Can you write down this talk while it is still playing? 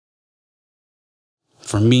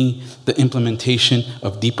For me, the implementation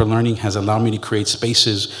of deeper learning has allowed me to create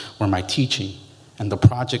spaces where my teaching and the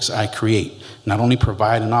projects I create not only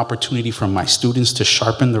provide an opportunity for my students to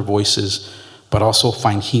sharpen their voices, but also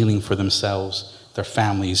find healing for themselves, their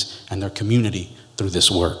families, and their community through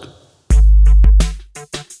this work.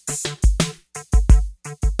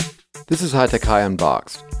 This is High Tech High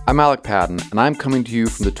Unboxed. I'm Alec Patton, and I'm coming to you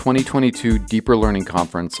from the 2022 Deeper Learning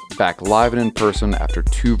Conference, back live and in person after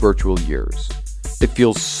 2 virtual years. It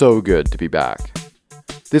feels so good to be back.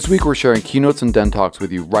 This week we're sharing keynotes and den talks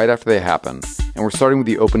with you right after they happen, and we're starting with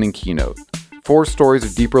the opening keynote. 4 stories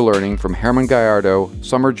of deeper learning from Herman Gallardo,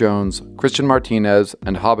 Summer Jones, Christian Martinez,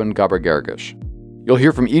 and Haben Gabor-Gerges. You'll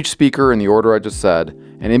hear from each speaker in the order I just said,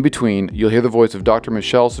 and in between, you'll hear the voice of Dr.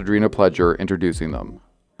 Michelle Cedrina-Pledger introducing them.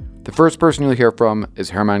 The first person you'll hear from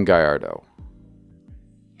is Herman Gallardo.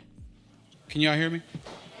 Can y'all hear me?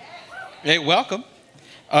 Hey, welcome.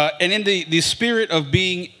 And in the spirit of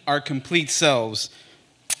being our complete selves,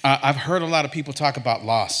 I've heard a lot of people talk about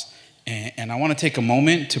loss, and I want to take a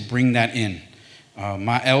moment to bring that in.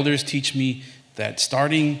 My elders teach me that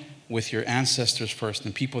starting with your ancestors first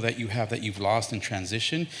and people that you've lost in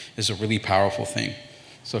transition is a really powerful thing.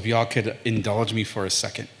 So if y'all could indulge me for a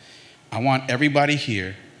second. I want everybody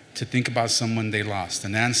here to think about someone they lost,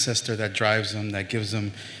 an ancestor that drives them, that gives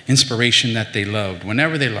them inspiration that they loved.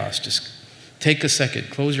 Whenever they lost, just take a second,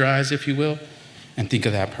 close your eyes if you will, and think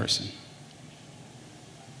of that person.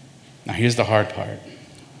 Now here's the hard part.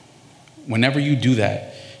 Whenever you do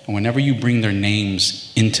that, and whenever you bring their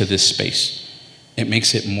names into this space, it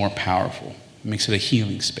makes it more powerful. It makes it a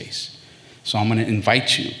healing space. So I'm gonna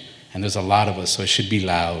invite you, and there's a lot of us, so it should be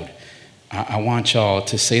loud. I want y'all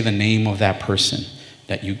to say the name of that person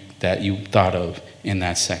that you thought of in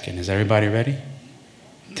that second. Is everybody ready?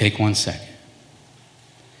 Take 1 second.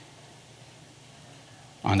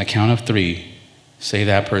 On the count of 3, say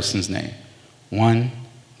that person's name. 1,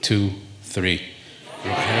 2, 3.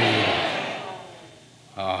 Okay.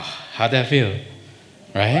 How'd that feel?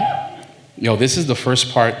 Right? Yo, this is the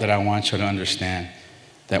first part that I want you to understand.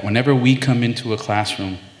 That whenever we come into a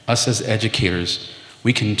classroom, us as educators,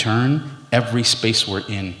 we can turn every space we're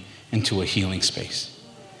in into a healing space.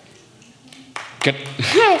 Good.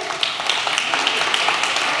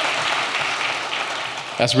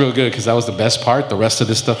 That's real good, because that was the best part. The rest of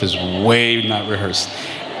this stuff is way not rehearsed.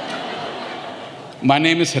 My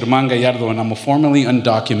name is Herman Gallardo, and I'm a formerly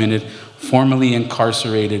undocumented, formerly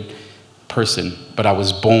incarcerated person, but I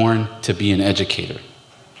was born to be an educator.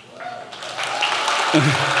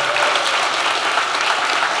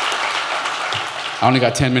 I only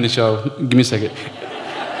got 10 minutes, y'all. Give me a second.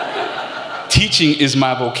 Teaching is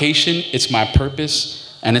my vocation, it's my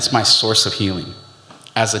purpose, and it's my source of healing.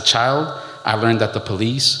 As a child, I learned that the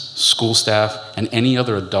police, school staff, and any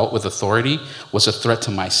other adult with authority was a threat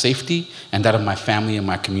to my safety and that of my family and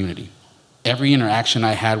my community. Every interaction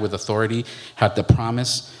I had with authority had the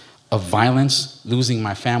promise of violence, losing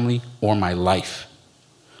my family, or my life.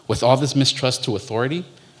 With all this mistrust to authority,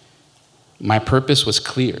 my purpose was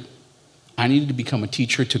clear. I needed to become a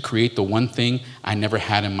teacher to create the one thing I never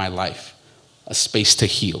had in my life, a space to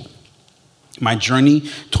heal. My journey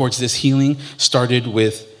towards this healing started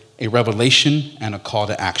with a revelation and a call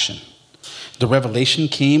to action. The revelation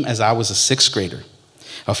came as I was a 6th grader.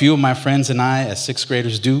 A few of my friends and I, as 6th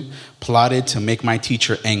graders do, plotted to make my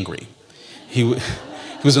teacher angry. He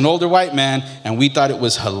was an older white man, and we thought it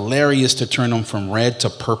was hilarious to turn him from red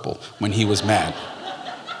to purple when he was mad.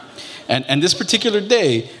 And this particular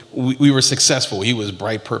day, we were successful. He was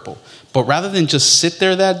bright purple. But rather than just sit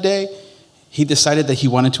there that day, he decided that he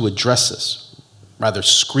wanted to address us, rather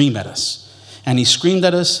scream at us. And he screamed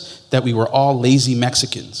at us that we were all lazy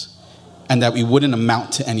Mexicans and that we wouldn't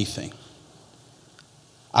amount to anything.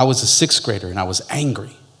 I was a 6th grader and I was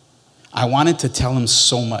angry. I wanted to tell him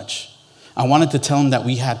so much. I wanted to tell him that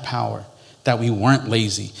we had power, that we weren't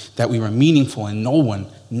lazy, that we were meaningful, and no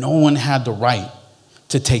one had the right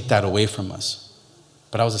to take that away from us.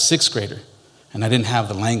 But I was a 6th grader and I didn't have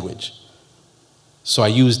the language. So I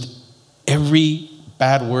used every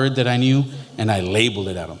bad word that I knew, and I labeled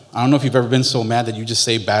it at him. I don't know if you've ever been so mad that you just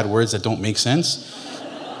say bad words that don't make sense.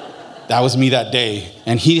 That was me that day.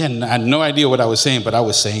 And he had no idea what I was saying, but I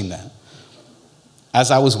was saying that. As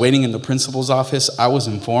I was waiting in the principal's office, I was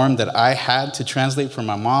informed that I had to translate for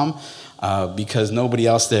my mom because nobody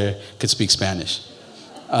else there could speak Spanish.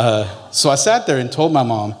 So I sat there and told my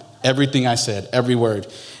mom everything I said, every word.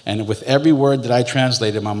 And with every word that I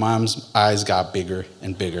translated, my mom's eyes got bigger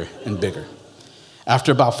and bigger and bigger.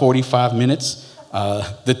 After about 45 minutes,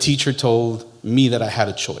 the teacher told me that I had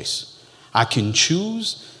a choice. I can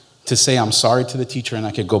choose to say I'm sorry to the teacher and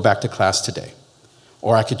I could go back to class today.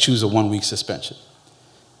 or I could choose a 1-week suspension.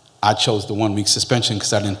 I chose the 1-week suspension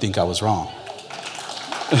because I didn't think I was wrong.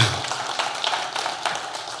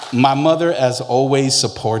 My mother, as always,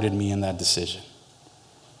 supported me in that decision.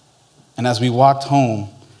 And as we walked home,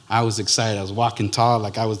 I was excited. I was walking tall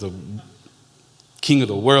like I was the king of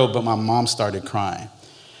the world, but my mom started crying.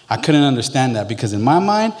 I couldn't understand that because in my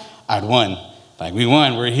mind, I'd won. Like, we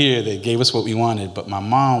won, we're here, they gave us what we wanted. But my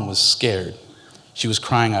mom was scared. She was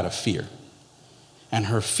crying out of fear. And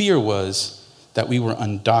her fear was that we were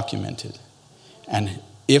undocumented. And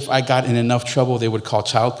if I got in enough trouble, they would call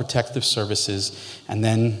Child Protective Services, and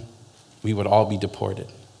then we would all be deported.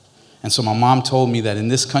 And so my mom told me that in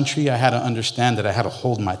this country, I had to understand that I had to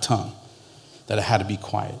hold my tongue, that I had to be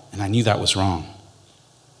quiet. And I knew that was wrong.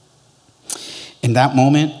 In that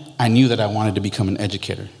moment, I knew that I wanted to become an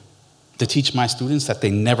educator, to teach my students that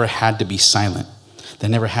they never had to be silent. They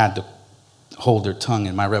never had to hold their tongue,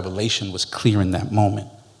 and my revelation was clear in that moment.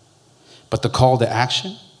 But the call to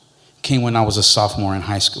action came when I was a sophomore in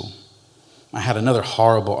high school. I had another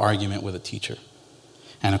horrible argument with a teacher.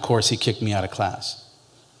 And of course, he kicked me out of class.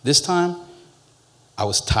 This time, I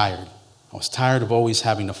was tired. I was tired of always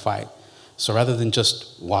having to fight. So rather than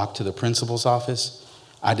just walk to the principal's office,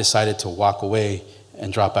 I decided to walk away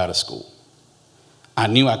and drop out of school. I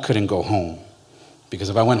knew I couldn't go home because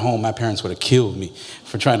if I went home, my parents would have killed me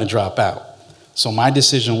for trying to drop out. So my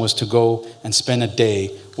decision was to go and spend a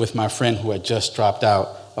day with my friend who had just dropped out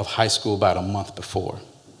of high school about a month before.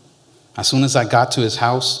 As soon as I got to his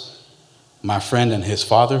house, my friend and his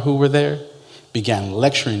father who were there began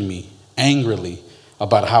lecturing me angrily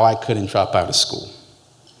about how I couldn't drop out of school.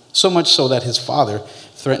 So much so that his father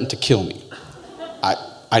threatened to kill me.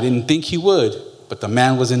 I didn't think he would, but the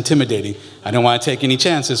man was intimidating. I didn't want to take any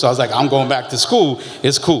chances, so I was like, I'm going back to school.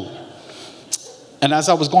 It's cool. And as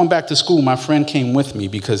I was going back to school, my friend came with me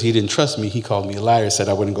because he didn't trust me. He called me a liar, said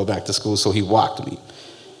I wouldn't go back to school, so he walked me.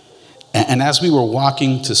 And as we were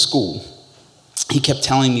walking to school, he kept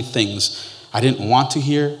telling me things I didn't want to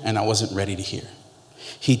hear and I wasn't ready to hear.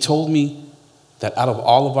 He told me that out of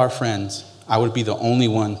all of our friends, I would be the only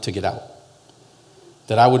one to get out,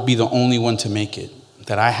 that I would be the only one to make it,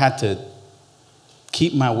 that I had to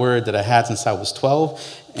keep my word that I had since I was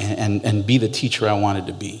 12 and be the teacher I wanted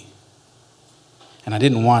to be. And I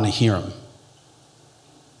didn't want to hear him.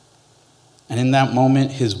 And in that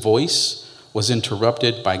moment, his voice was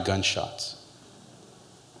interrupted by gunshots.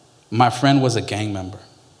 My friend was a gang member,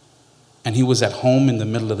 and he was at home in the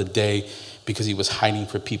middle of the day because he was hiding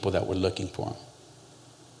for people that were looking for him.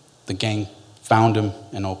 The gang found him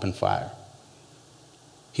and opened fire.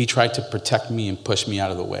 He tried to protect me and push me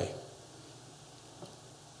out of the way.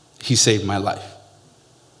 He saved my life.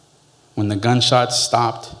 When the gunshots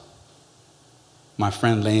stopped, my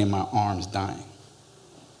friend lay in my arms dying.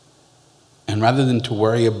 And rather than to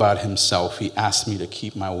worry about himself, he asked me to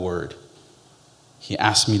keep my word. He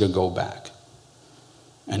asked me to go back.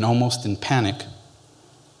 And almost in panic,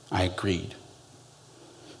 I agreed.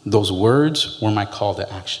 Those words were my call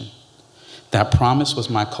to action. That promise was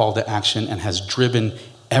my call to action and has driven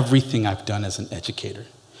everything I've done as an educator,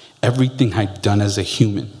 everything I've done as a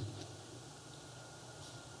human.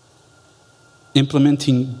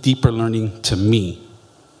 Implementing deeper learning to me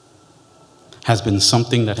has been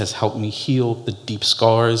something that has helped me heal the deep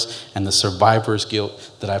scars and the survivor's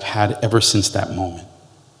guilt that I've had ever since that moment.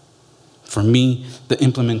 For me, the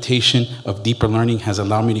implementation of deeper learning has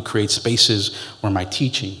allowed me to create spaces where my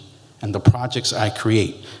teaching and the projects I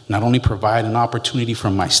create not only provide an opportunity for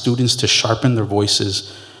my students to sharpen their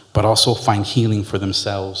voices, but also find healing for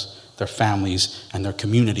themselves, their families, and their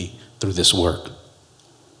community through this work.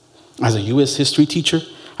 As a U.S. history teacher,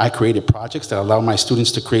 I created projects that allow my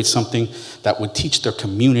students to create something that would teach their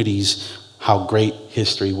communities how great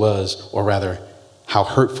history was, or rather, how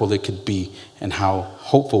hurtful it could be, and how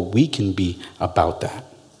hopeful we can be about that.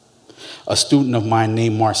 A student of mine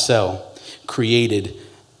named Marcel created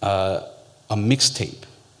a mixtape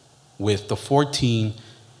with the 14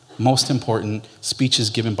 most important speeches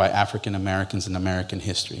given by African Americans in American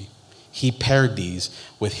history. He paired these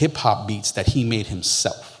with hip hop beats that he made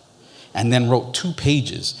himself, and then wrote 2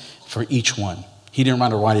 pages for each one. He didn't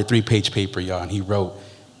write a 3-page paper, y'all, and he wrote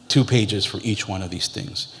 2 pages for each one of these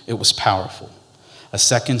things. It was powerful. A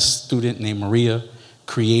second student named Maria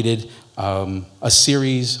created a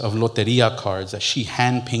series of loteria cards that she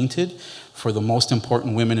hand-painted for the most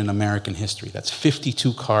important women in American history. That's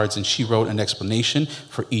 52 cards, and she wrote an explanation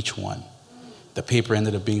for each one. The paper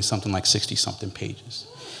ended up being something like 60-something pages.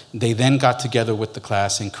 They then got together with the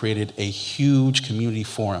class and created a huge community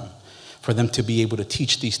forum for them to be able to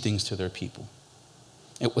teach these things to their people.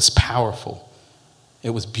 It was powerful.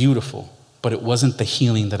 It was beautiful. but it wasn't the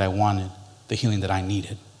healing that I wanted, the healing that I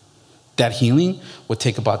needed. That healing would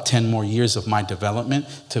take about 10 more years of my development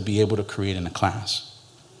to be able to create in a class.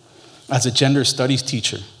 As a gender studies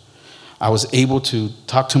teacher, I was able to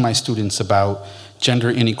talk to my students about gender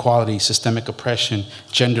inequality, systemic oppression,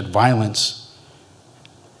 gendered violence.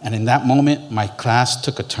 And in that moment, my class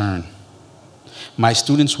took a turn. My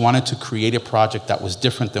students wanted to create a project that was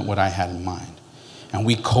different than what I had in mind. And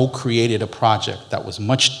we co-created a project that was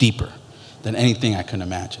much deeper than anything I could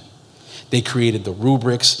imagine. They created the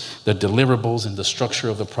rubrics, the deliverables, and the structure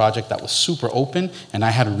of the project that was super open, and I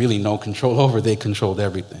had really no control over. They controlled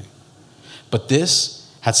everything. But this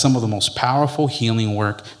had some of the most powerful healing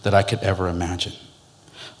work that I could ever imagine.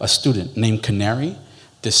 A student named Canary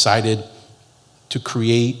decided to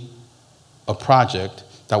create a project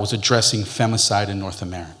that was addressing femicide in North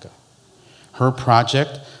America. Her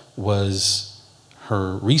project was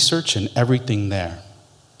her research and everything there.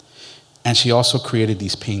 And she also created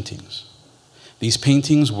these paintings. These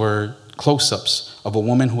paintings were close-ups of a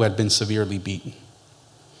woman who had been severely beaten.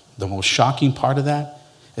 The most shocking part of that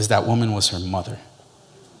is that woman was her mother.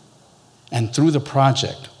 And through the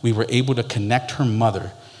project, we were able to connect her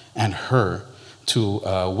mother and her to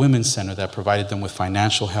a women's center that provided them with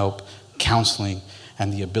financial help, counseling,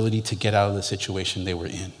 and the ability to get out of the situation they were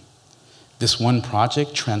in. This one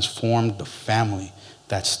project transformed the family,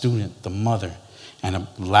 that student, the mother, and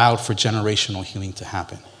allowed for generational healing to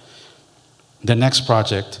happen. The next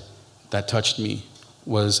project that touched me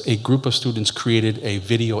was a group of students created a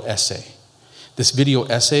video essay. This video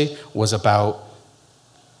essay was about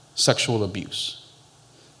sexual abuse.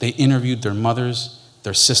 They interviewed their mothers,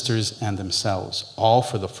 their sisters, and themselves, all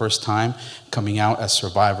for the first time coming out as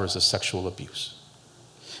survivors of sexual abuse.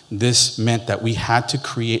 This meant that we had to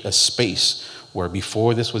create a space where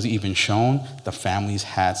before this was even shown, the families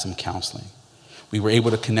had some counseling. We were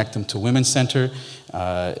able to connect them to Women's Center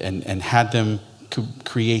and had them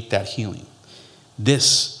create that healing.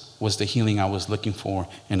 This was the healing I was looking for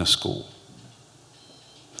in a school.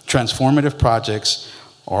 Transformative projects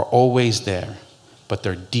are always there, but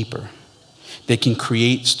they're deeper. They can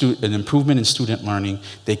create an improvement in student learning.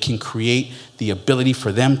 They can create the ability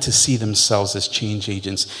for them to see themselves as change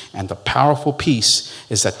agents. And the powerful piece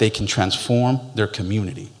is that they can transform their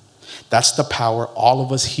community. That's the power all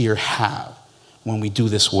of us here have when we do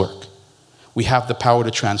this work. We have the power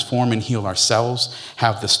to transform and heal ourselves,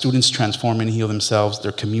 have the students transform and heal themselves,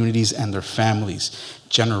 their communities, and their families.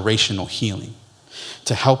 Generational healing.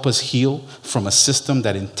 To help us heal from a system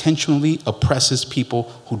that intentionally oppresses people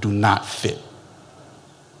who do not fit.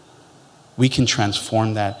 We can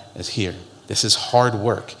transform that as here. This is hard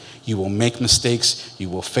work. You will make mistakes, you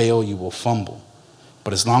will fail, you will fumble.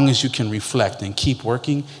 But as long as you can reflect and keep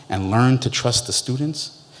working and learn to trust the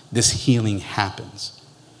students, this healing happens.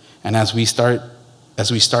 And as we started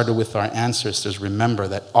with our ancestors, remember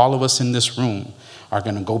that all of us in this room are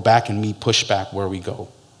going to go back and meet pushback where we go.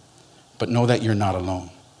 But know that you're not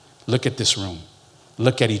alone. Look at this room.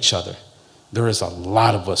 Look at each other. There is a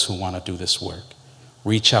lot of us who want to do this work.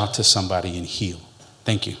 Reach out to somebody and heal.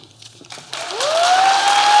 Thank you.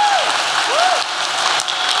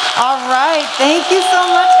 All right. Thank you so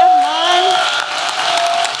much, Edmond.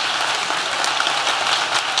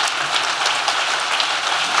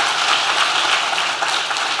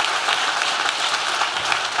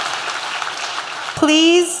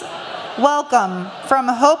 Please welcome from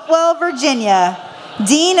Hopewell, Virginia,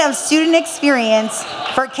 Dean of Student Experience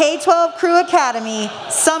for K-12 Crew Academy,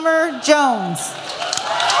 Summer Jones.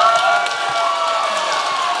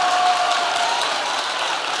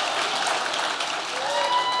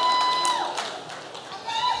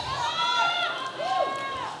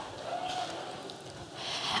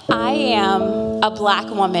 I am a Black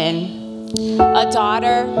woman, a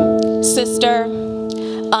daughter, sister,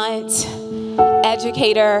 aunt,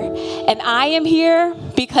 educator, and I am here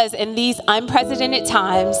because in these unprecedented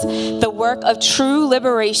times, the work of true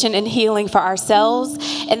liberation and healing for ourselves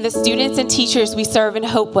and the students and teachers we serve in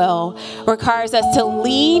Hopewell requires us to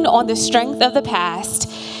lean on the strength of the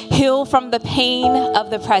past, heal from the pain of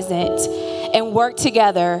the present, and work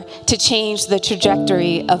together to change the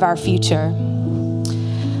trajectory of our future.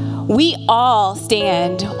 We all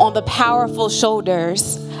stand on the powerful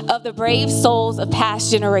shoulders of the brave souls of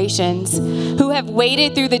past generations who have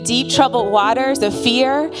waded through the deep troubled waters of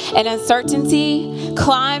fear and uncertainty,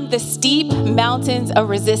 climbed the steep mountains of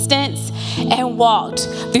resistance, and walked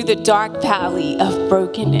through the dark valley of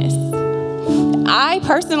brokenness. I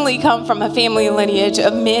personally come from a family lineage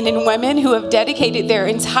of men and women who have dedicated their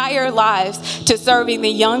entire lives to serving the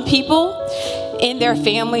young people in their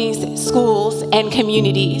families, schools, and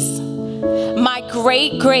communities. My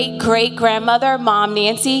great-great-great-grandmother, Mom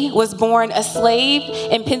Nancy, was born a slave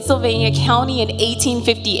in Pennsylvania County in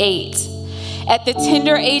 1858. At the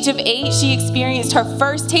tender age of 8, she experienced her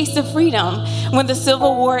first taste of freedom when the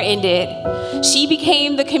Civil War ended. She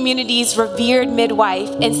became the community's revered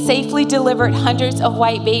midwife and safely delivered hundreds of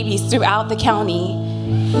white babies throughout the county.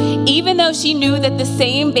 Even though she knew that the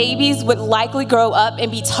same babies would likely grow up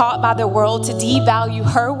and be taught by the world to devalue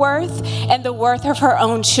her worth and the worth of her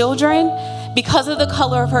own children, because of the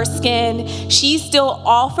color of her skin, she still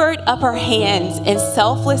offered up her hands in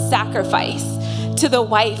selfless sacrifice to the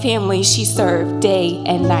white families she served day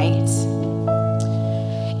and night.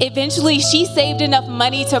 Eventually, she saved enough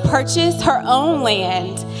money to purchase her own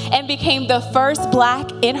land and became the first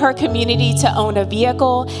Black in her community to own a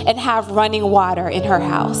vehicle and have running water in her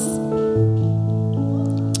house.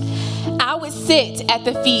 I would sit at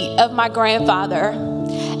the feet of my grandfather,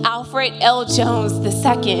 Alfred L. Jones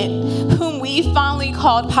II, whom we fondly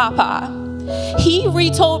called Papa. He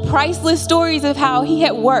retold priceless stories of how he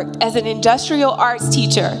had worked as an industrial arts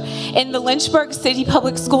teacher in the Lynchburg City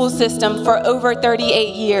Public School system for over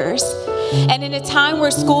 38 years. And in a time where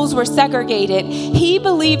schools were segregated, he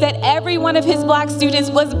believed that every one of his Black students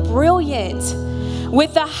was brilliant.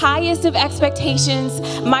 With the highest of expectations,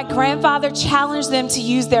 my grandfather challenged them to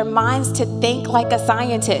use their minds to think like a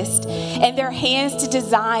scientist and their hands to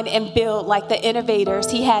design and build like the innovators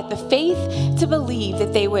he had the faith to believe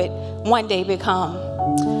that they would one day become.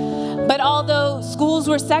 But although schools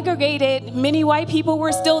were segregated, many white people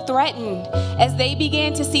were still threatened as they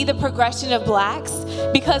began to see the progression of Blacks,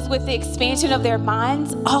 because with the expansion of their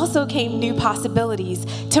minds also came new possibilities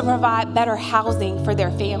to provide better housing for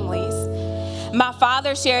their families. My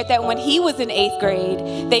father shared that when he was in 8th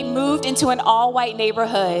grade, they moved into an all-white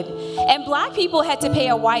neighborhood, and Black people had to pay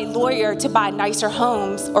a white lawyer to buy nicer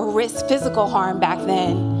homes or risk physical harm back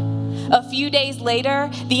then. A few days later,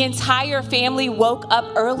 the entire family woke up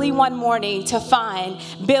early one morning to find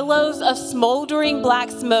billows of smoldering Black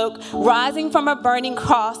smoke rising from a burning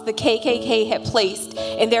cross the KKK had placed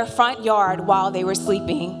in their front yard while they were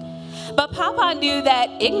sleeping. But Papa knew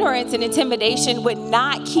that ignorance and intimidation would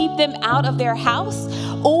not keep them out of their house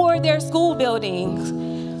or their school buildings.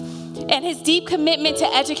 And his deep commitment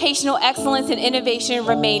to educational excellence and innovation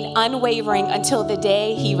remained unwavering until the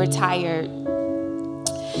day he retired.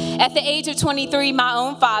 At the age of 23, my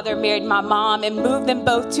own father married my mom and moved them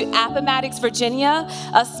both to Appomattox, Virginia,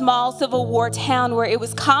 a small Civil War town where it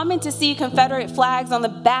was common to see Confederate flags on the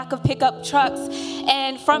back of pickup trucks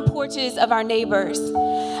and front porches of our neighbors.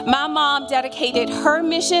 My mom dedicated her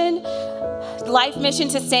life mission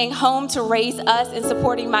to staying home to raise us and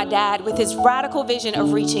supporting my dad with his radical vision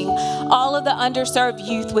of reaching all of the underserved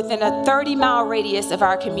youth within a 30-mile radius of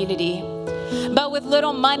our community. But with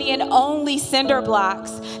little money and only cinder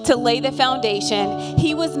blocks to lay the foundation,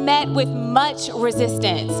 he was met with much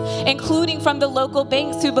resistance, including from the local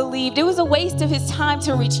banks who believed it was a waste of his time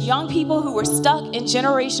to reach young people who were stuck in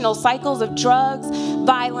generational cycles of drugs,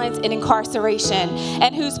 violence, and incarceration,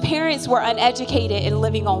 and whose parents were uneducated and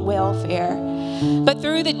living on welfare. But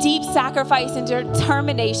through the deep sacrifice and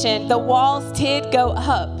determination, the walls did go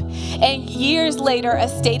up. And years later, a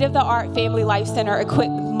state-of-the-art family life center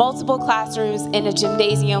equipped with multiple classrooms and a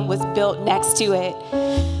gymnasium was built next to it.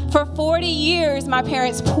 For 40 years, my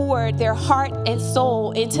parents poured their heart and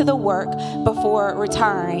soul into the work before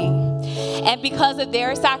retiring. And because of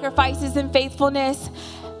their sacrifices and faithfulness,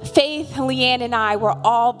 Faith, Leanne, and I were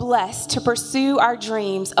all blessed to pursue our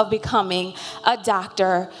dreams of becoming a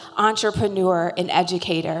doctor, entrepreneur, and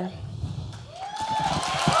educator.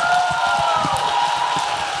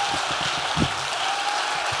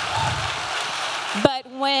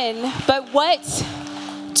 But what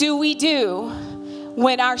do we do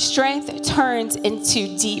when our strength turns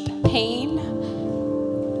into deep pain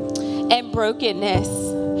and brokenness,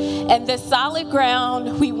 and the solid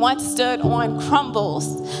ground we once stood on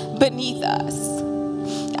crumbles beneath us?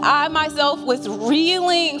 I myself was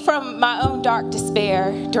reeling from my own dark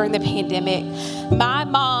despair during the pandemic. My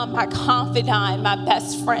mom, my confidant, my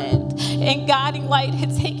best friend, and guiding light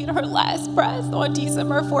had taken her last breath on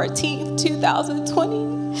December 14th,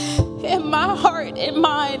 2020. And my heart and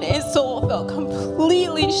mind and soul felt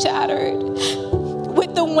completely shattered.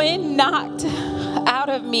 With the wind knocked out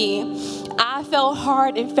of me, I fell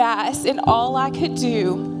hard and fast, and all I could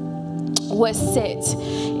do was sit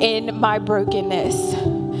in my brokenness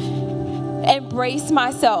and brace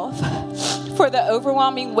myself for the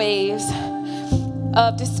overwhelming waves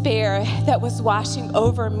of despair that was washing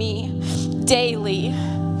over me daily.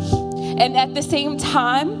 And at the same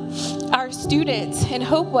time, our students in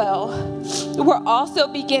Hopewell were also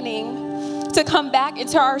beginning to come back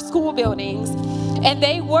into our school buildings And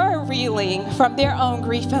they were reeling from their own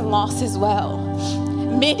grief and loss as well.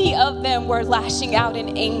 Many of them were lashing out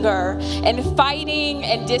in anger and fighting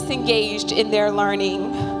and disengaged in their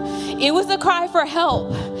learning. It was a cry for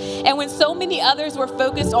help. And when so many others were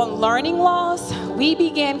focused on learning loss, we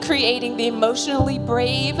began creating the emotionally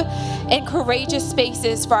brave and courageous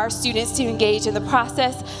spaces for our students to engage in the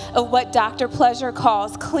process of what Dr. Pleasure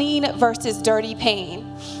calls clean versus dirty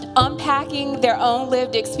pain, unpacking their own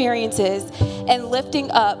lived experiences and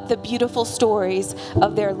lifting up the beautiful stories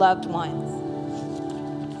of their loved ones.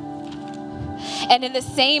 And in the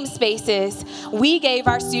same spaces, we gave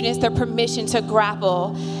our students the permission to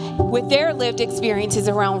grapple with their lived experiences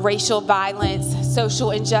around racial violence,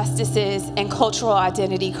 social injustices, and cultural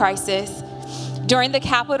identity crisis. During the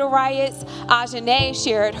Capitol riots, Ajane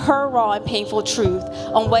shared her raw and painful truth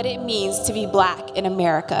on what it means to be Black in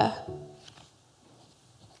America.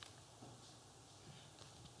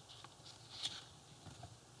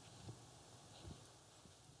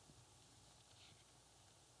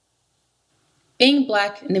 Being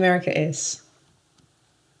Black in America is.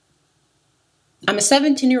 I'm a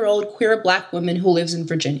 17-year-old queer Black woman who lives in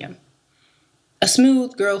Virginia. A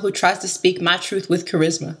smooth girl who tries to speak my truth with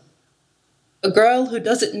charisma. A girl who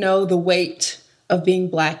doesn't know the weight of being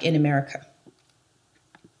Black in America.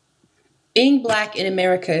 Being Black in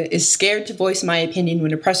America is scared to voice my opinion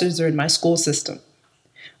when oppressors are in my school system.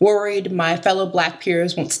 Worried my fellow Black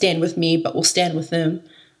peers won't stand with me but will stand with them.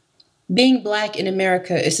 Being Black in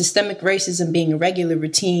America is systemic racism being a regular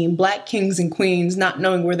routine, Black kings and queens not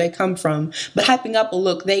knowing where they come from, but hyping up a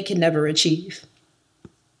look they can never achieve.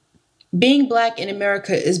 Being Black in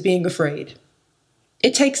America is being afraid.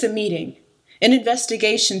 It takes a meeting, an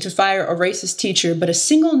investigation to fire a racist teacher, but a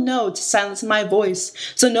single no to silence my voice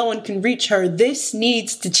so no one can reach her. This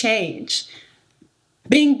needs to change.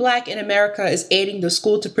 Being Black in America is aiding the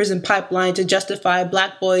school-to-prison pipeline to justify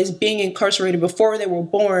Black boys being incarcerated before they were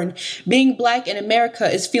born. Being Black in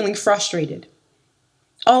America is feeling frustrated.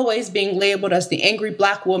 Always being labeled as the angry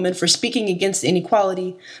Black woman for speaking against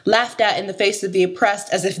inequality, laughed at in the face of the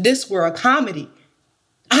oppressed as if this were a comedy.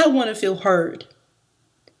 I want to feel heard.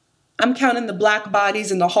 I'm counting the Black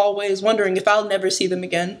bodies in the hallways, wondering if I'll never see them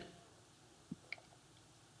again.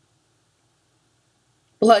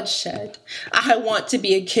 Bloodshed. I want to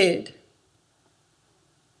be a kid.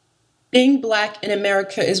 Being Black in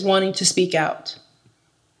America is wanting to speak out.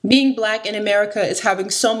 Being Black in America is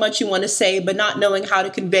having so much you want to say, but not knowing how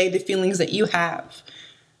to convey the feelings that you have.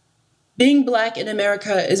 Being Black in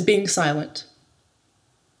America is being silent.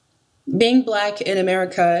 Being Black in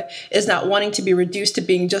America is not wanting to be reduced to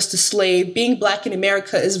being just a slave. Being Black in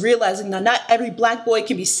America is realizing that not every Black boy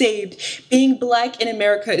can be saved. Being Black in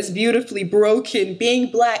America is beautifully broken.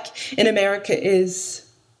 Being Black in America is...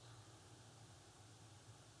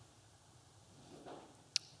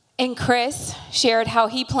 And Chris shared how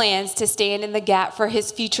he plans to stand in the gap for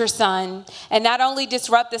his future son and not only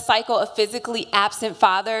disrupt the cycle of physically absent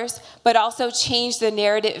fathers, but also change the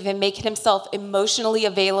narrative and make himself emotionally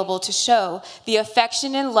available to show the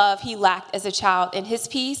affection and love he lacked as a child. In his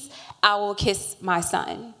piece, I Will Kiss My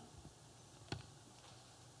Son.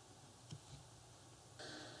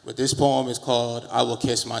 But this poem is called I Will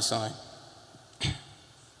Kiss My Son.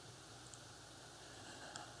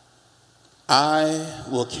 I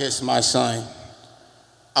will kiss my son.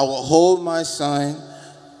 I will hold my son.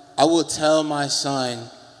 I will tell my son,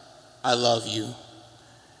 I love you.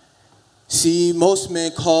 See, most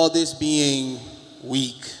men call this being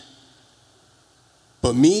weak.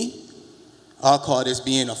 But me, I'll call this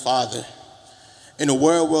being a father. In a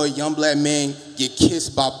world where young Black men get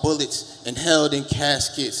kissed by bullets and held in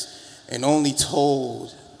caskets and only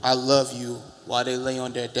told, I love you, while they lay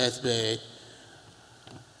on their deathbed.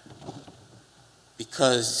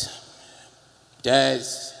 Because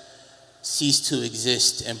dads cease to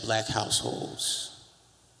exist in Black households,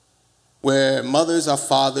 where mothers are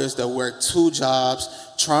fathers that work 2 jobs,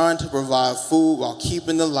 trying to provide food while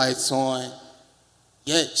keeping the lights on,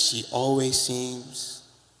 yet she always seems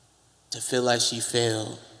to feel like she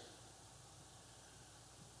failed.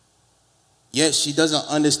 Yet she doesn't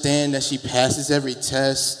understand that she passes every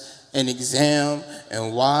test and exam,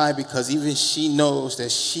 and why? Because even she knows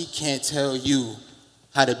that she can't tell you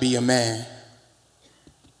how to be a man.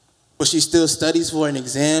 But she still studies for an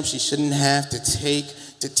exam she shouldn't have to take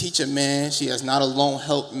to teach a man she has not alone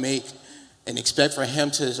helped make and expect for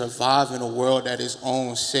him to survive in a world that his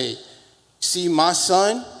own sake. See, my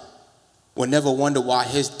son will never wonder why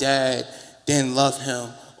his dad didn't love him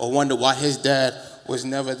or wonder why his dad was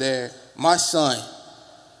never there. My son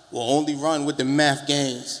will only run with the math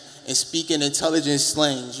gains and speaking intelligent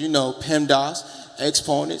slangs. You know, PEMDAS,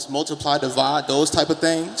 exponents, multiply, divide, those type of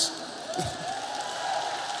things.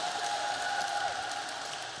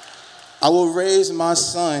 I will raise my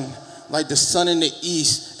son like the sun in the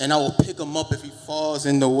east, and I will pick him up if he falls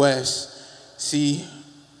in the west. See,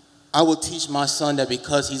 I will teach my son that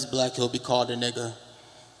because he's black, he'll be called a nigga.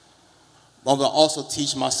 I'm gonna also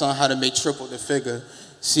teach my son how to make triple the figure.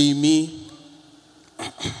 See me,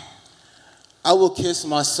 I will kiss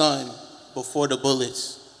my son before the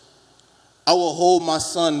bullets. I will hold my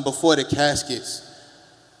son before the caskets.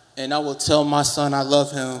 And I will tell my son I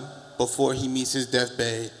love him before he meets his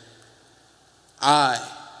deathbed. I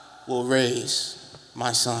will raise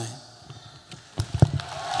my son.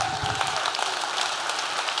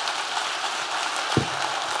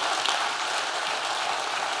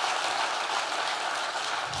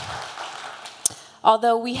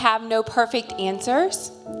 Although we have no perfect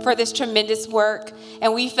answers for this tremendous work,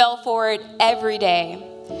 and we fell forward every day,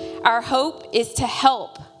 our hope is to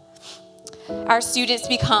help our students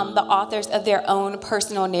become the authors of their own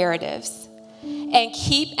personal narratives and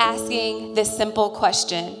keep asking this simple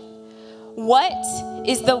question: what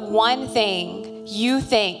is the one thing you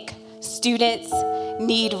think students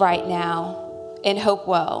need right now in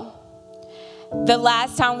Hopewell? The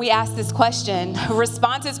last time we asked this question,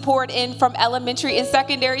 responses poured in from elementary and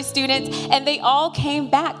secondary students, and they all came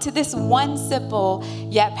back to this one simple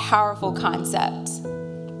yet powerful concept: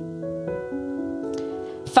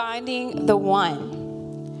 finding the one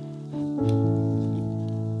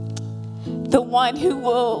who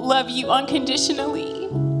will love you unconditionally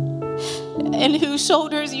and whose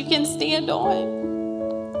shoulders you can stand on,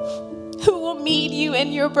 who will meet you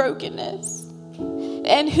in your brokenness,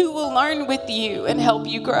 and who will learn with you and help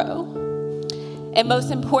you grow. And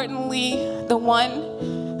most importantly, the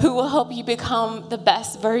one who will help you become the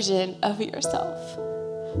best version of yourself.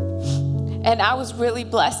 And I was really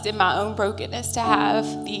blessed in my own brokenness to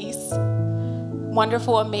have these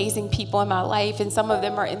wonderful, amazing people in my life, and some of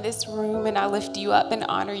them are in this room, and I lift you up and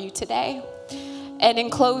honor you today. And in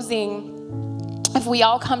closing, if we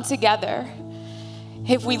all come together,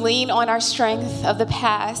 if we lean on our strength of the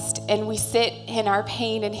past and we sit in our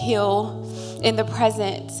pain and heal in the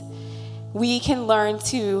present, we can learn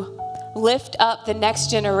to lift up the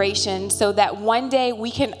next generation so that one day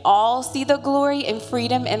we can all see the glory and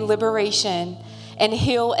freedom and liberation and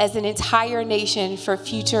heal as an entire nation for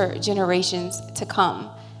future generations to come.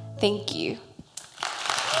 Thank you.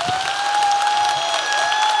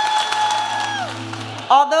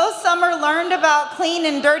 Although Summer learned about clean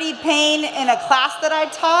and dirty pain in a class that I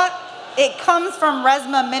taught, it comes from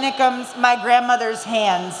Resma Minicum's My Grandmother's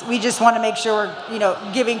Hands. We just want to make sure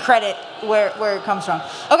we're, giving credit where it comes from.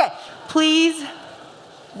 Okay, please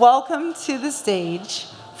welcome to the stage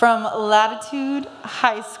from Latitude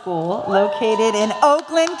High School, located in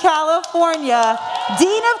Oakland, California,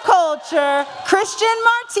 Dean of Culture, Christian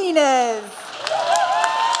Martinez.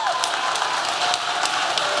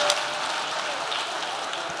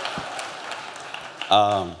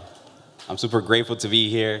 I'm super grateful to be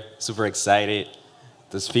here, super excited.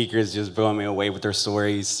 The speakers just blew me away with their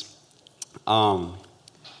stories.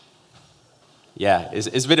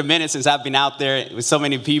 It's been a minute since I've been out there with so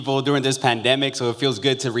many people during this pandemic, so it feels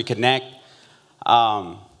good to reconnect.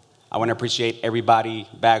 I want to appreciate everybody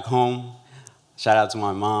back home. Shout out to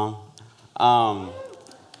my mom.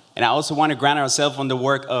 And I also want to ground ourselves on the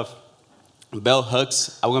work of Bell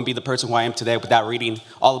Hooks. I wouldn't be the person who I am today without reading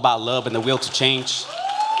All About Love and the Will to Change.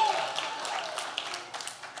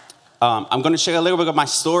 I'm going to share a little bit of my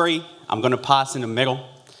story. I'm going to pause in the middle.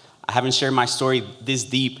 I haven't shared my story this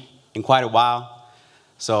deep in quite a while,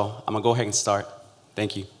 so I'm going to go ahead and start.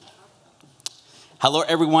 Thank you. Hello,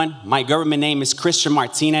 everyone. My government name is Christian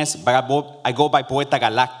Martinez, but I go by Poeta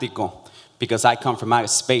Galáctico because I come from outer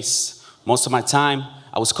space. Most of my time,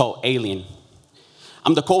 I was called Alien.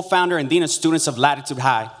 I'm the co-founder and dean of students of Latitude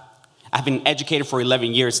High. I've been educated for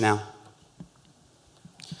 11 years now.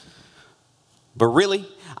 But really,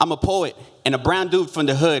 I'm a poet and a brown dude from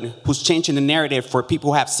the hood who's changing the narrative for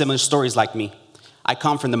people who have similar stories like me. I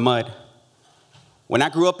come from the mud. When I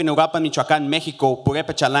grew up in Uruapan, Michoacán, Mexico,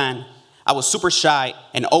 Purepe, Chalán, I was super shy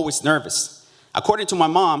and always nervous. According to my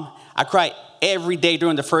mom, I cried every day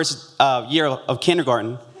during the first year of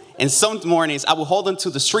kindergarten. And some mornings, I would hold onto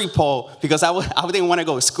the street pole because I didn't want to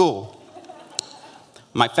go to school.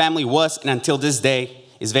 My family was, and until this day,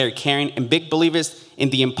 is very caring and big believers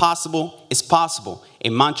in the impossible is possible, a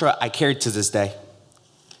mantra I carry to this day.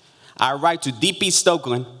 I arrived to Deep East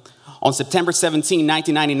Oakland on September 17,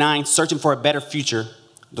 1999, searching for a better future,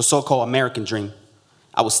 the so-called American dream.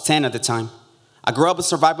 I was 10 at the time. I grew up in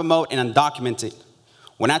survival mode and undocumented.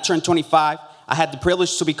 When I turned 25, I had the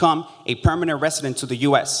privilege to become a permanent resident to the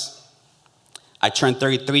US. I turned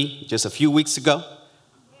 33 just a few weeks ago.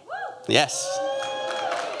 Yes.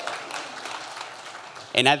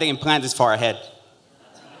 And I didn't plan this far ahead.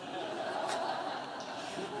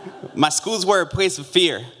 My schools were a place of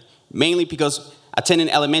fear, mainly because attending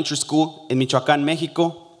elementary school in Michoacán,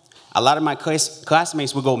 Mexico, a lot of my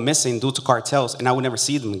classmates would go missing due to cartels, and I would never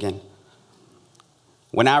see them again.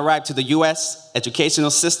 When I arrived to the US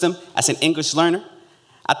educational system as an English learner,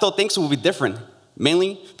 I thought things would be different,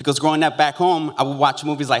 mainly because growing up back home, I would watch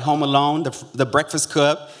movies like Home Alone, The Breakfast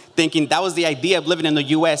Club, thinking that was the idea of living in the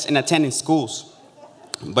US and attending schools.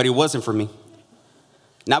 But it wasn't for me.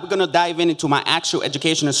 Now we're gonna dive into my actual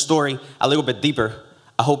educational story a little bit deeper.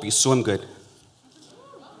 I hope you swim good.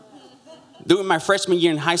 During my freshman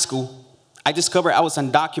year in high school, I discovered I was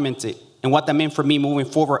undocumented and what that meant for me moving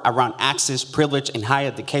forward around access, privilege, and higher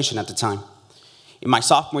education at the time. In my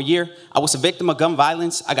sophomore year, I was a victim of gun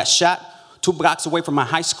violence. I got shot 2 blocks away from my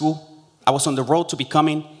high school. I was on the road to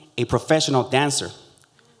becoming a professional dancer.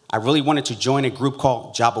 I really wanted to join a group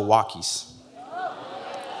called Jabberwockies.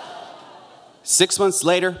 6 months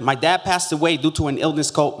later, my dad passed away due to an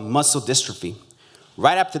illness called muscle dystrophy.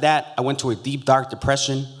 Right after that, I went to a deep, dark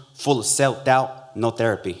depression, full of self-doubt, no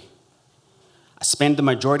therapy. I spent the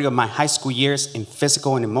majority of my high school years in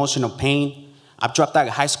physical and emotional pain. I've dropped out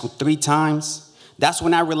of high school 3 times. That's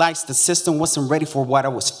when I realized the system wasn't ready for what I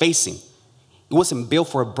was facing. It wasn't built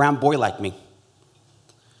for a brown boy like me.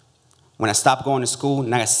 When I stopped going to school,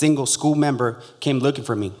 not a single school member came looking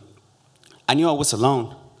for me. I knew I was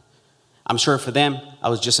alone. I'm sure for them, I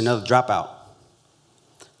was just another dropout.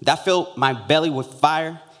 That filled my belly with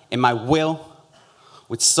fire and my will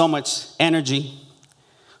with so much energy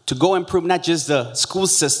to go and prove not just the school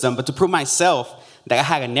system, but to prove myself that I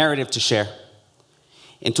had a narrative to share.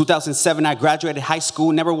 In 2007, I graduated high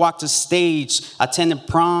school, never walked a stage, attended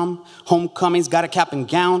prom, homecomings, got a cap and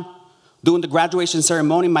gown. During the graduation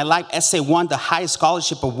ceremony, my life essay won the highest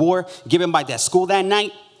scholarship award given by that school that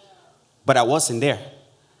night, but I wasn't there.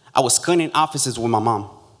 I was cleaning offices with my mom.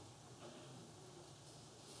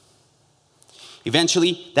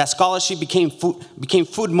 Eventually, that scholarship became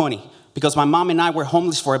food money because my mom and I were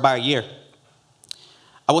homeless for about a year.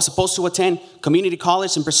 I was supposed to attend community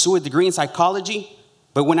college and pursue a degree in psychology,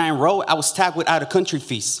 but when I enrolled, I was tagged with out-of-country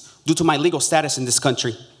fees due to my legal status in this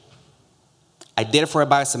country. I did it for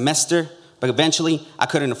about a semester, but eventually, I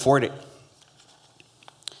couldn't afford it.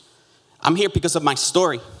 I'm here because of my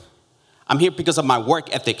story. I'm here because of my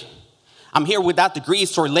work ethic. I'm here without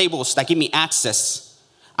degrees or labels that give me access.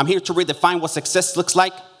 I'm here to redefine what success looks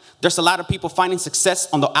like. There's a lot of people finding success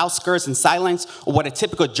on the outskirts and sidelines of what a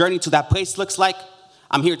typical journey to that place looks like.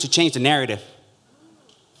 I'm here to change the narrative.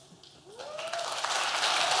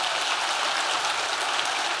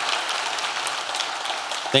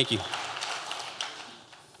 Thank you.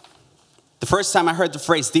 The first time I heard the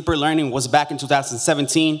phrase deeper learning was back in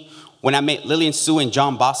 2017 when I met Lillian Sue and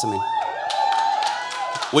John Bosselman.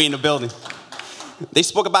 We in the building. They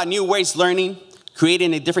spoke about new ways of learning,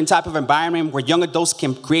 creating a different type of environment where young adults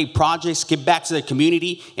can create projects, give back to their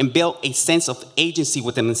community, and build a sense of agency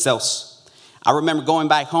within themselves. I remember going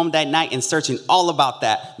back home that night and searching all about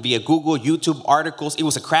that via Google, YouTube, articles. It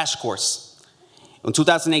was a crash course. In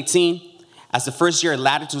 2018, as the first year of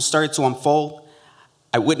Latitude started to unfold,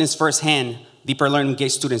 I witnessed firsthand deeper learning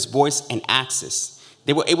gave students voice and access.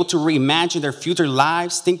 They were able to reimagine their future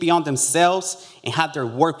lives, think beyond themselves, and how their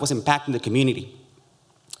work was impacting the community.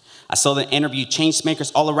 I saw them interview change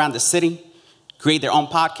makers all around the city, create their own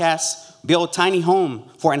podcasts, build a tiny home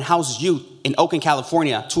for unhoused youth in Oakland,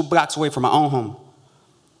 California, 2 blocks away from my own home.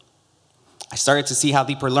 I started to see how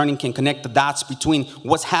deeper learning can connect the dots between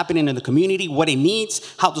what's happening in the community, what it needs,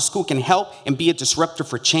 how the school can help and be a disruptor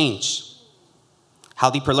for change. How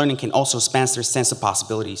deeper learning can also expand their sense of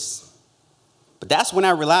possibilities. But that's when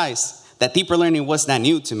I realized that deeper learning was not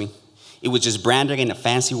new to me. It was just branded in a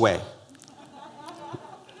fancy way.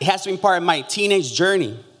 It has been part of my teenage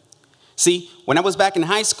journey. See, when I was back in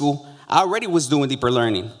high school, I already was doing deeper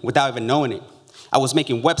learning without even knowing it. I was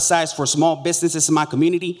making websites for small businesses in my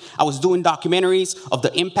community. I was doing documentaries of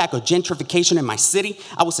the impact of gentrification in my city.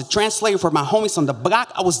 I was a translator for my homies on the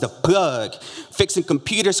block. I was the plug, fixing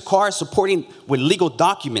computers, cars, supporting with legal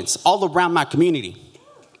documents all around my community.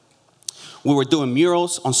 We were doing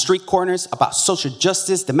murals on street corners about social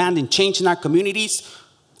justice, demanding change in our communities,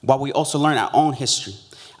 while we also learned our own history.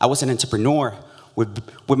 I was an entrepreneur with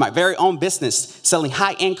my very own business, selling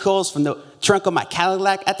high-end clothes from the trunk of my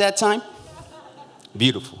Cadillac at that time.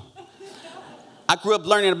 Beautiful. I grew up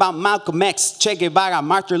learning about Malcolm X, Che Guevara,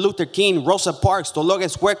 Martin Luther King, Rosa Parks,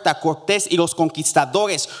 Dolores Huerta, Cortés y los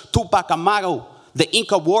Conquistadores, Tupac Amaru, the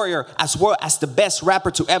Inca warrior, as well as the best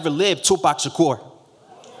rapper to ever live, Tupac Shakur.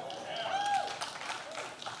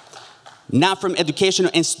 Not from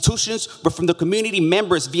educational institutions, but from the community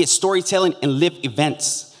members via storytelling and lived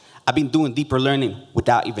events. I've been doing deeper learning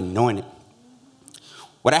without even knowing it.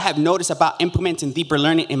 What I have noticed about implementing deeper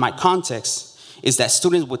learning in my context is that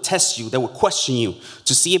students will test you, they will question you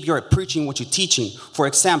to see if you're preaching what you're teaching. For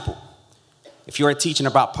example, if you're teaching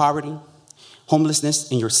about poverty,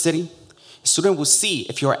 homelessness in your city, a student will see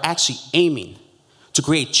if you're actually aiming to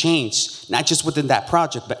create change, not just within that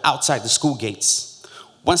project, but outside the school gates.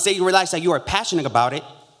 Once they realize that you are passionate about it,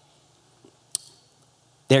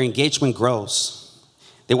 their engagement grows.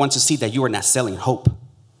 They want to see that you are not selling hope.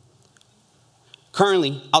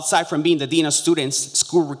 Currently, outside from being the dean of students,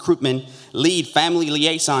 school recruitment, lead, family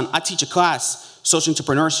liaison, I teach a class, social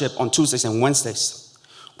entrepreneurship, on Tuesdays and Wednesdays,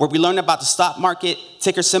 where we learn about the stock market,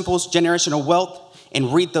 ticker symbols, generational wealth,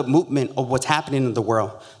 and read the movement of what's happening in the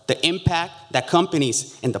world, the impact that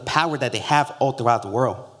companies and the power that they have all throughout the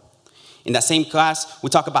world. In that same class, we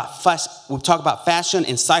talk about fashion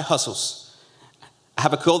and side hustles. I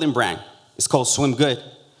have a clothing brand. It's called Swim Good.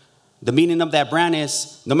 The meaning of that brand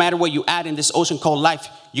is, no matter what you add in this ocean called life,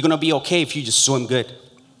 you're gonna be okay if you just swim good.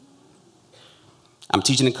 I'm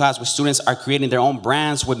teaching a class where students are creating their own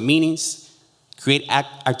brands with meanings, create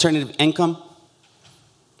alternative income.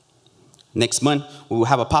 Next month, we will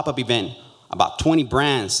have a pop-up event, about 20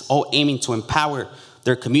 brands, all aiming to empower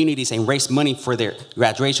their communities and raise money for their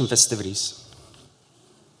graduation festivities.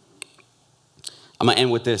 I'm gonna end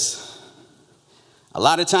with this. A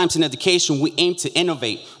lot of times in education, we aim to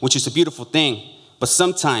innovate, which is a beautiful thing. But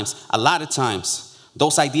sometimes, a lot of times,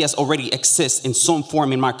 those ideas already exist in some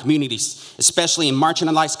form in our communities, especially in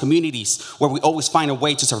marginalized communities where we always find a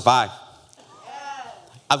way to survive.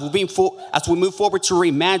 As we move forward to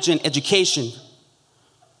reimagine education,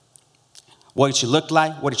 what it should look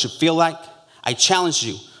like, what it should feel like, I challenge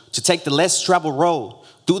you to take the less traveled road,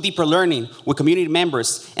 do deeper learning with community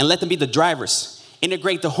members, and let them be the drivers.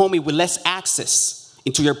 Integrate the homie with less access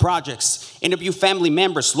into your projects. Interview family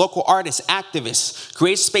members, local artists, activists.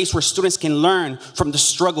 Create space where students can learn from the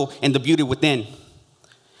struggle and the beauty within.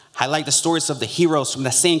 Highlight the stories of the heroes from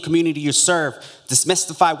the same community you serve.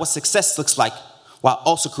 Demystify what success looks like, while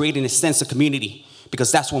also creating a sense of community,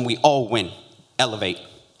 because that's when we all win. Elevate.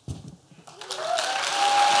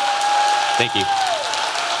 Thank you.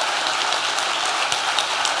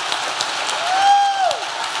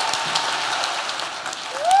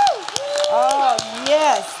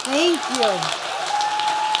 Yes, thank you.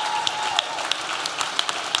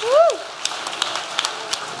 Woo.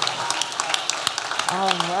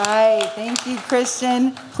 All right, thank you,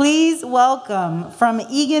 Christian. Please welcome from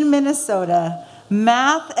Eagan, Minnesota,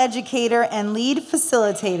 math educator and lead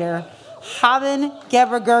facilitator, Haben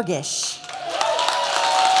Gebergergish.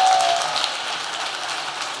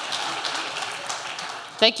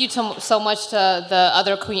 Thank you so much to the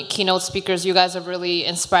other keynote speakers. You guys have really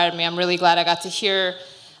inspired me. I'm really glad I got to hear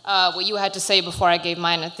what you had to say before I gave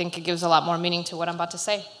mine. I think it gives a lot more meaning to what I'm about to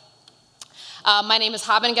say. My name is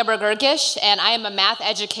Haben Gebergergish, and I am a math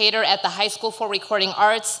educator at the High School for Recording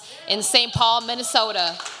Arts in St. Paul,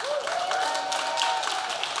 Minnesota.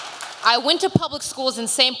 I went to public schools in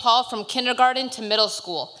St. Paul from kindergarten to middle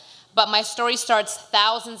school, but my story starts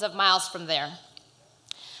thousands of miles from there.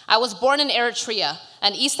 I was born in Eritrea,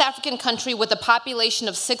 an East African country with a population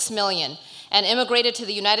of 6 million, and immigrated to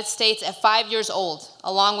the United States at 5 years old,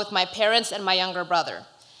 along with my parents and my younger brother.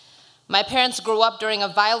 My parents grew up during a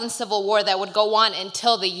violent civil war that would go on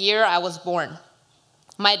until the year I was born.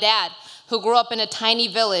 My dad, who grew up in a tiny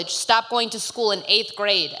village, stopped going to school in 8th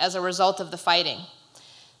grade as a result of the fighting.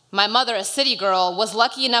 My mother, a city girl, was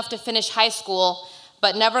lucky enough to finish high school,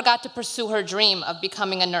 but never got to pursue her dream of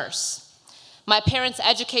becoming a nurse. My parents'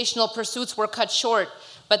 educational pursuits were cut short,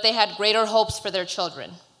 but they had greater hopes for their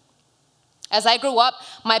children. As I grew up,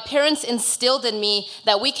 my parents instilled in me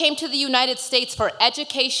that we came to the United States for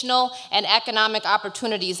educational and economic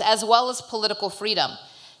opportunities, as well as political freedom,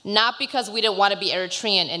 not because we didn't want to be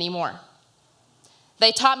Eritrean anymore.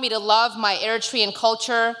 They taught me to love my Eritrean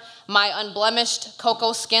culture, my unblemished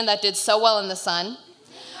cocoa skin that did so well in the sun,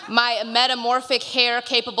 my metamorphic hair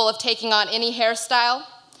capable of taking on any hairstyle,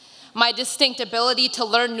 my distinct ability to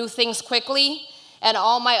learn new things quickly, and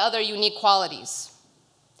all my other unique qualities.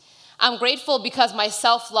 I'm grateful because my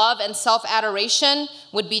self-love and self-adoration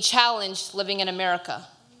would be challenged living in America.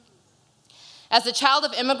 As a child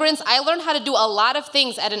of immigrants, I learned how to do a lot of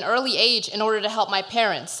things at an early age in order to help my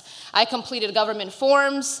parents. I completed government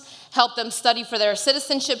forms, helped them study for their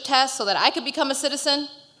citizenship tests so that I could become a citizen,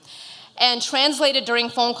 and translated during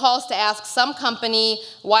phone calls to ask some company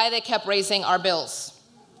why they kept raising our bills.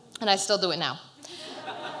 And I still do it now.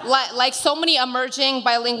 Like so many emerging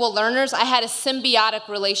bilingual learners, I had a symbiotic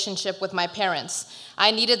relationship with my parents.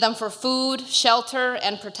 I needed them for food, shelter,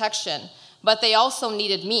 and protection, but they also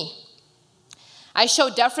needed me. I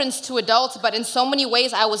showed deference to adults, but in so many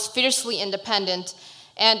ways I was fiercely independent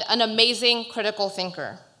and an amazing critical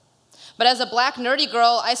thinker. But as a black nerdy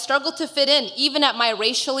girl, I struggled to fit in, even at my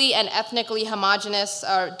racially and ethnically homogenous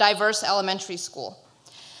or diverse elementary school.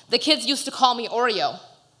 The kids used to call me Oreo.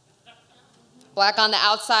 Black on the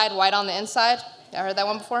outside, white on the inside. I heard that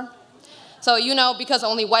one before? So because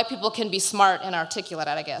only white people can be smart and articulate,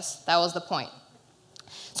 I guess. That was the point.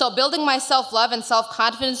 So building my self-love and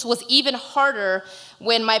self-confidence was even harder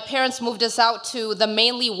when my parents moved us out to the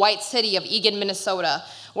mainly white city of Eagan, Minnesota,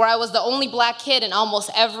 where I was the only black kid in almost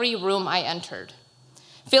every room I entered.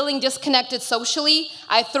 Feeling disconnected socially,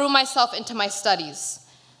 I threw myself into my studies.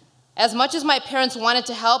 As much as my parents wanted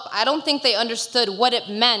to help, I don't think they understood what it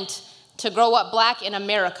meant to grow up black in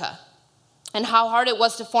America and how hard it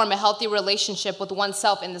was to form a healthy relationship with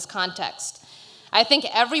oneself in this context. I think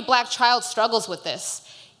every black child struggles with this,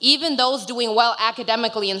 even those doing well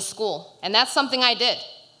academically in school, and that's something I did.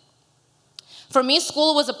 For me,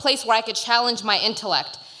 school was a place where I could challenge my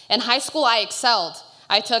intellect. In high school, I excelled.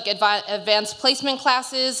 I took advanced placement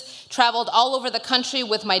classes, traveled all over the country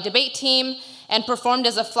with my debate team, and performed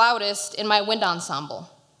as a flautist in my wind ensemble.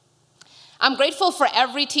 I'm grateful for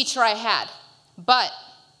every teacher I had, but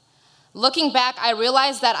looking back, I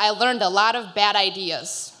realized that I learned a lot of bad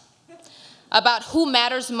ideas about who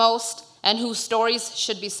matters most and whose stories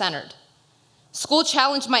should be centered. School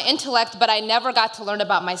challenged my intellect, but I never got to learn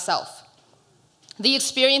about myself. The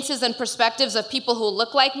experiences and perspectives of people who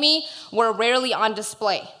look like me were rarely on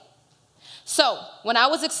display. So, when I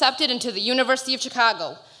was accepted into the University of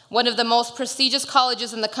Chicago, one of the most prestigious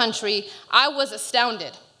colleges in the country, I was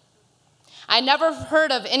astounded. I never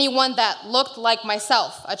heard of anyone that looked like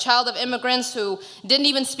myself, a child of immigrants who didn't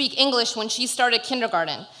even speak English when she started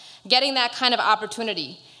kindergarten, getting that kind of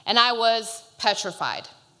opportunity, and I was petrified.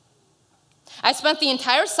 I spent the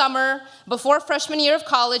entire summer before freshman year of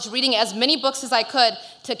college reading as many books as I could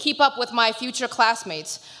to keep up with my future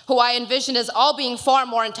classmates, who I envisioned as all being far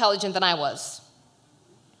more intelligent than I was.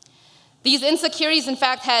 These insecurities, in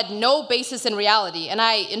fact, had no basis in reality, and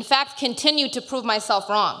I, in fact, continued to prove myself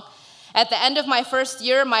wrong. At the end of my first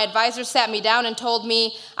year, my advisor sat me down and told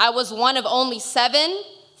me I was one of only 7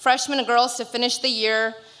 freshman girls to finish the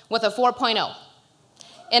year with a 4.0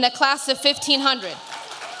 in a class of 1,500.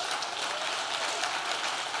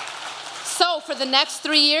 So for the next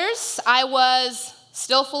 3 years, I was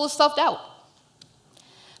still full of self-doubt.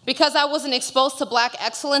 Because I wasn't exposed to black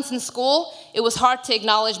excellence in school, it was hard to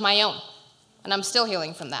acknowledge my own, and I'm still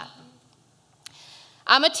healing from that.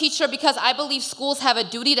 I'm a teacher because I believe schools have a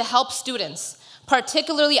duty to help students,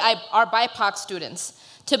 particularly our BIPOC students,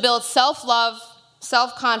 to build self-love,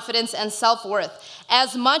 self-confidence, and self-worth,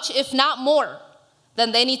 as much, if not more,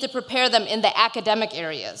 than they need to prepare them in the academic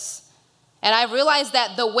areas. And I realize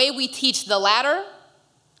that the way we teach the latter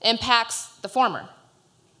impacts the former.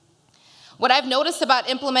 What I've noticed about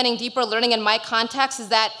implementing deeper learning in my context is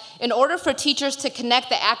that in order for teachers to connect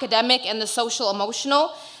the academic and the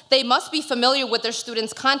social-emotional, they must be familiar with their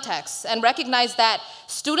students' contexts and recognize that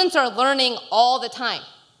students are learning all the time.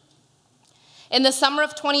 In the summer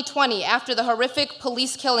of 2020, after the horrific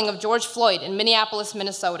police killing of George Floyd in Minneapolis,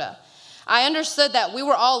 Minnesota, I understood that we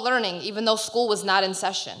were all learning even though school was not in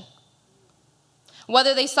session.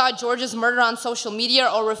 Whether they saw George's murder on social media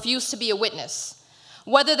or refused to be a witness,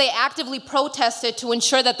 whether they actively protested to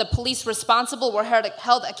ensure that the police responsible were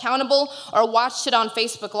held accountable or watched it on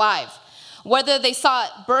Facebook Live, whether they saw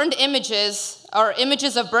burned images or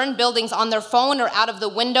images of burned buildings on their phone or out of the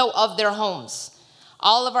window of their homes.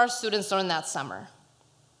 All of our students learned that summer.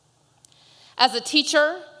 As a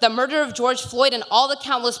teacher, the murder of George Floyd and all the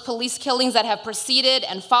countless police killings that have preceded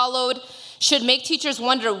and followed should make teachers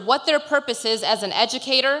wonder what their purpose is as an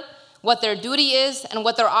educator, what their duty is, and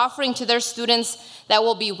what they're offering to their students that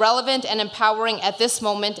will be relevant and empowering at this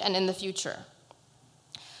moment and in the future.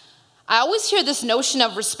 I always hear this notion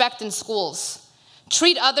of respect in schools.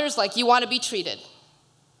 Treat others like you want to be treated.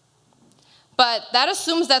 But that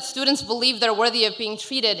assumes that students believe they're worthy of being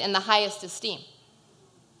treated in the highest esteem.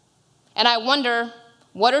 And I wonder,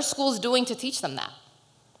 what are schools doing to teach them that?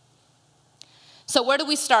 So where do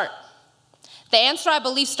we start? The answer, I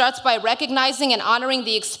believe, starts by recognizing and honoring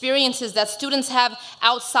the experiences that students have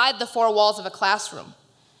outside the four walls of a classroom.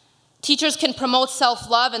 Teachers can promote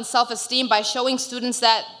self-love and self-esteem by showing students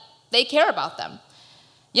that they care about them.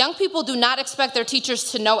 Young people do not expect their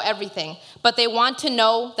teachers to know everything, but they want to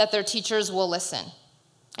know that their teachers will listen.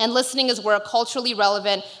 And listening is where a culturally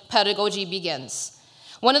relevant pedagogy begins.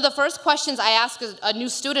 One of the first questions I ask a new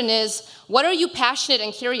student is, what are you passionate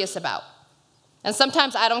and curious about? And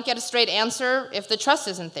sometimes I don't get a straight answer if the trust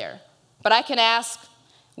isn't there. But I can ask,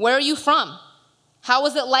 where are you from? How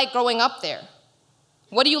was it like growing up there?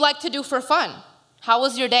 What do you like to do for fun? How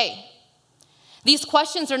was your day? These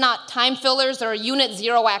questions are not time fillers or Unit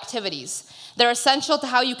 0 activities. They're essential to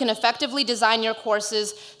how you can effectively design your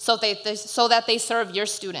courses so that they serve your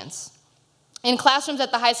students. In classrooms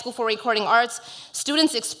at the High School for Recording Arts,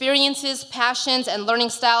 students' experiences, passions, and learning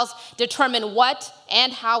styles determine what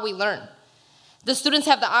and how we learn. The students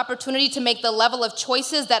have the opportunity to make the level of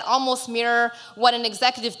choices that almost mirror what an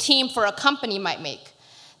executive team for a company might make.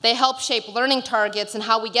 They help shape learning targets and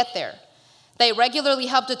how we get there. They regularly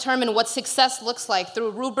help determine what success looks like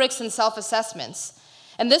through rubrics and self-assessments.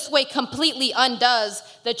 And this way completely undoes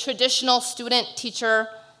the traditional student-teacher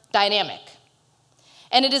dynamic.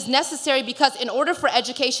 And it is necessary because in order for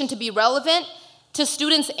education to be relevant to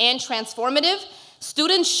students and transformative,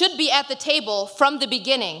 students should be at the table from the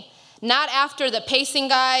beginning, not after the pacing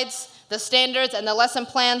guides, the standards, and the lesson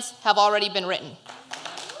plans have already been written.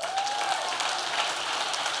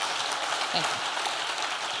 Thank you.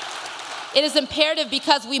 It is imperative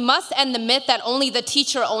because we must end the myth that only the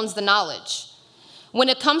teacher owns the knowledge. When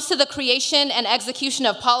it comes to the creation and execution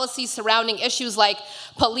of policies surrounding issues like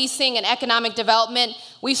policing and economic development,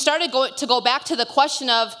 we've started to go back to the question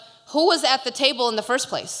of who was at the table in the first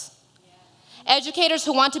place. Educators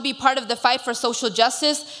who want to be part of the fight for social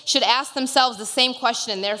justice should ask themselves the same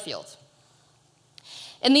question in their field.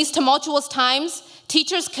 In these tumultuous times,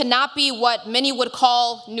 teachers cannot be what many would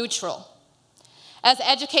call neutral. As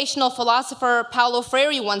educational philosopher Paulo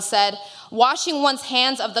Freire once said, washing one's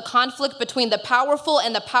hands of the conflict between the powerful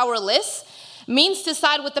and the powerless means to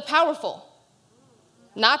side with the powerful,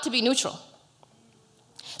 not to be neutral.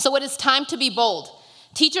 So it is time to be bold.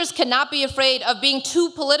 Teachers cannot be afraid of being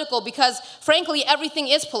too political because, frankly, everything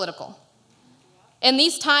is political. In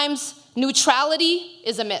these times, neutrality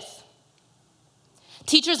is a myth.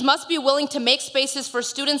 Teachers must be willing to make spaces for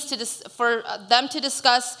students for them to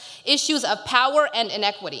discuss issues of power and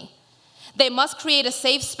inequity. They must create a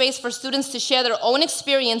safe space for students to share their own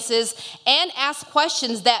experiences and ask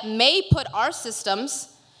questions that may put our systems,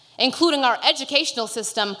 including our educational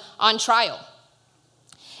system, on trial.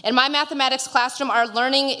 In my mathematics classroom, our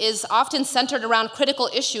learning is often centered around critical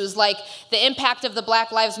issues like the impact of the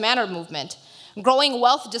Black Lives Matter movement, growing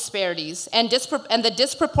wealth disparities, and the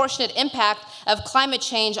disproportionate impact of climate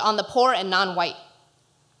change on the poor and non-white.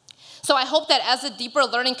 So I hope that as a deeper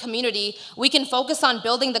learning community, we can focus on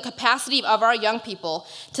building the capacity of our young people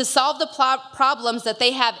to solve the problems that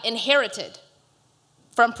they have inherited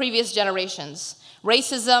from previous generations: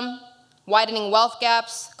 racism, widening wealth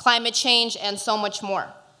gaps, climate change, and so much more.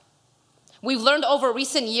 We've learned over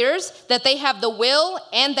recent years that they have the will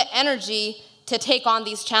and the energy to take on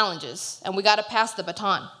these challenges, and we gotta pass the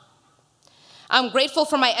baton. I'm grateful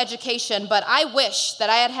for my education, but I wish that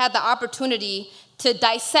I had had the opportunity to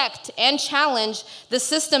dissect and challenge the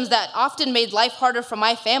systems that often made life harder for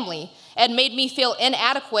my family and made me feel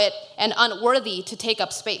inadequate and unworthy to take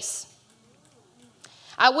up space.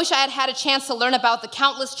 I wish I had had a chance to learn about the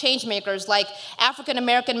countless change makers like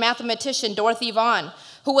African-American mathematician Dorothy Vaughan,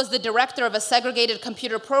 who was the director of a segregated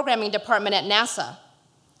computer programming department at NASA,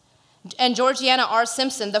 and Georgiana R.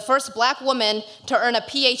 Simpson, the first Black woman to earn a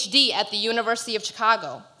PhD at the University of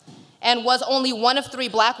Chicago, and was only one of 3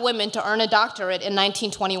 Black women to earn a doctorate in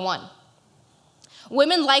 1921.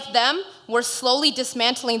 Women like them were slowly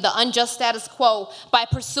dismantling the unjust status quo by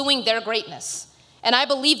pursuing their greatness, and I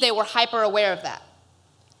believe they were hyper-aware of that.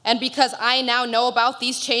 And because I now know about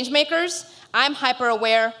these change makers, I'm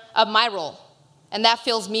hyper-aware of my role, and that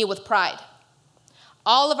fills me with pride.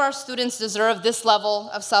 All of our students deserve this level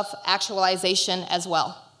of self-actualization as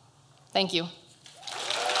well. Thank you. Woo!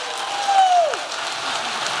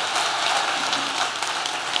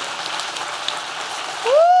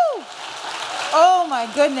 Oh my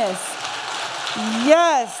goodness.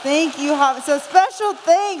 Yes, thank you, Haben. So special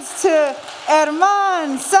thanks to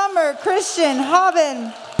Herman, Summer, Christian,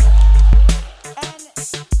 Haben.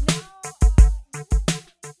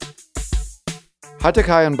 High Tech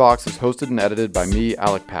High Unboxed is hosted and edited by me,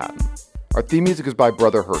 Alec Patton. Our theme music is by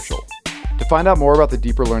Brother Herschel. To find out more about the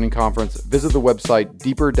Deeper Learning Conference, visit the website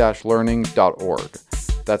deeper-learning.org.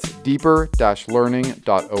 That's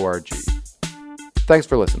deeper-learning.org. Thanks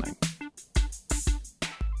for listening.